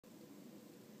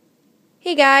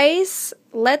Hey guys,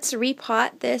 let's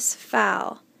repot this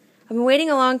phal. I've been waiting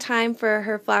a long time for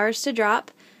her flowers to drop.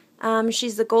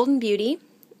 She's the Golden Beauty.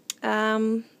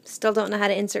 Still don't know how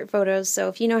to insert photos, so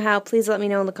if you know how, please let me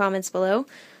know in the comments below.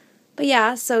 But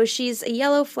yeah, so she's a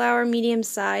yellow flower, medium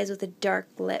size, with a dark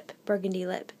lip, burgundy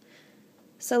lip.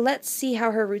 So let's see how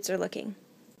her roots are looking.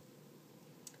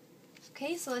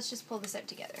 Okay, so let's just pull this out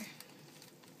together.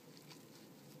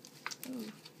 Ooh.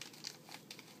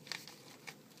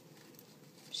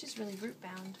 She's really root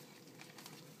bound.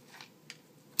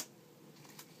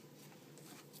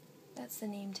 That's the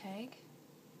name tag.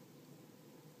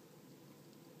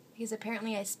 Because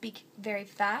apparently I speak very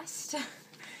fast.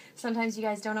 Sometimes you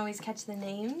guys don't always catch the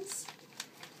names.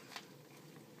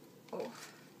 Oh,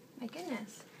 my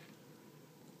goodness.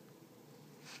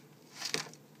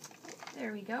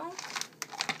 There we go.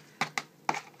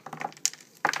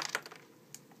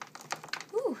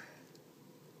 Ooh,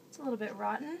 it's a little bit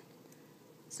rotten.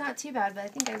 It's not too bad, but I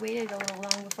think I waited a little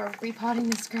long before repotting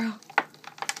this girl.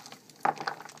 Oh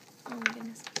my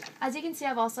goodness. As you can see,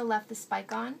 I've also left the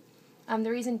spike on.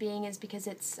 The reason being is because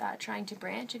it's trying to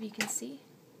branch, if you can see.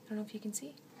 I don't know if you can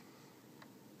see.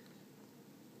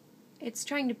 It's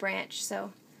trying to branch,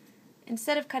 so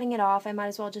instead of cutting it off, I might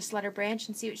as well just let her branch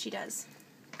and see what she does.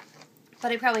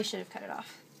 But I probably should have cut it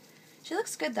off. She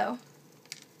looks good, though.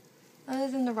 Other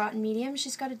than the rotten medium,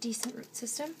 she's got a decent root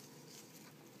system.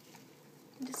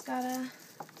 Just gotta...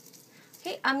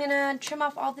 Okay, I'm gonna trim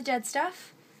off all the dead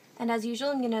stuff, and as usual,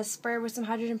 I'm gonna spray her with some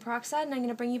hydrogen peroxide, and I'm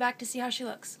gonna bring you back to see how she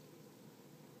looks.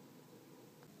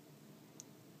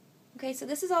 Okay, so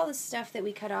this is all the stuff that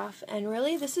we cut off, and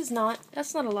really, that's not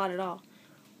a lot at all.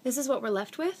 This is what we're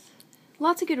left with.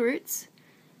 Lots of good roots.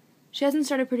 She hasn't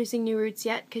started producing new roots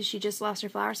yet because she just lost her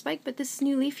flower spike, but this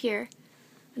new leaf here,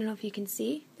 I don't know if you can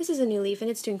see, this is a new leaf,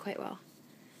 and it's doing quite well.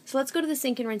 So let's go to the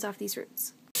sink and rinse off these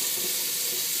roots.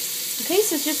 Okay,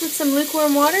 so just with some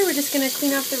lukewarm water, we're just going to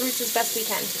clean off the roots as best we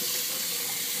can.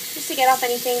 Just to get off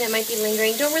anything that might be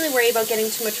lingering. Don't really worry about getting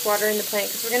too much water in the plant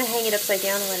because we're going to hang it upside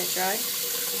down and let it dry.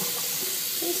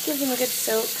 Just give them a good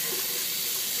soak.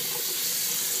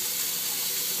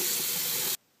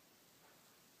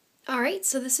 Alright,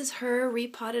 so this is her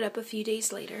repotted up a few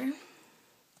days later.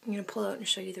 I'm going to pull out and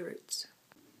show you the roots.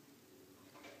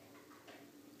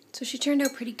 So she turned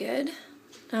out pretty good.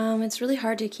 It's really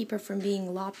hard to keep her from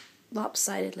being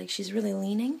lopsided, like she's really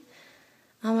leaning.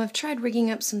 I've tried rigging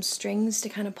up some strings to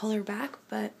kind of pull her back,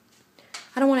 but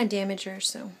I don't want to damage her,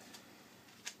 so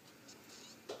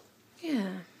yeah.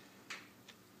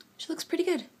 She looks pretty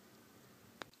good.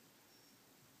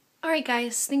 Alright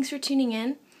guys, thanks for tuning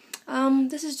in.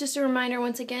 This is just a reminder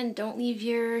once again, don't leave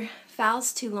your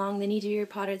phals too long. They need to be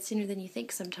repotted sooner than you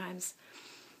think sometimes.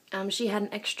 She had an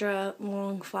extra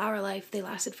long flower life. They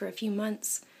lasted for a few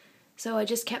months. So I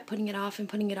just kept putting it off, and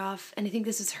I think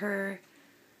this is her,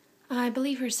 I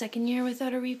believe her second year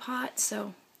without a repot,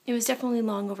 so it was definitely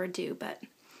long overdue, but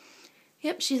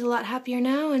yep, she's a lot happier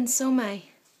now, and so am I.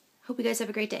 Hope you guys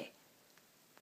have a great day.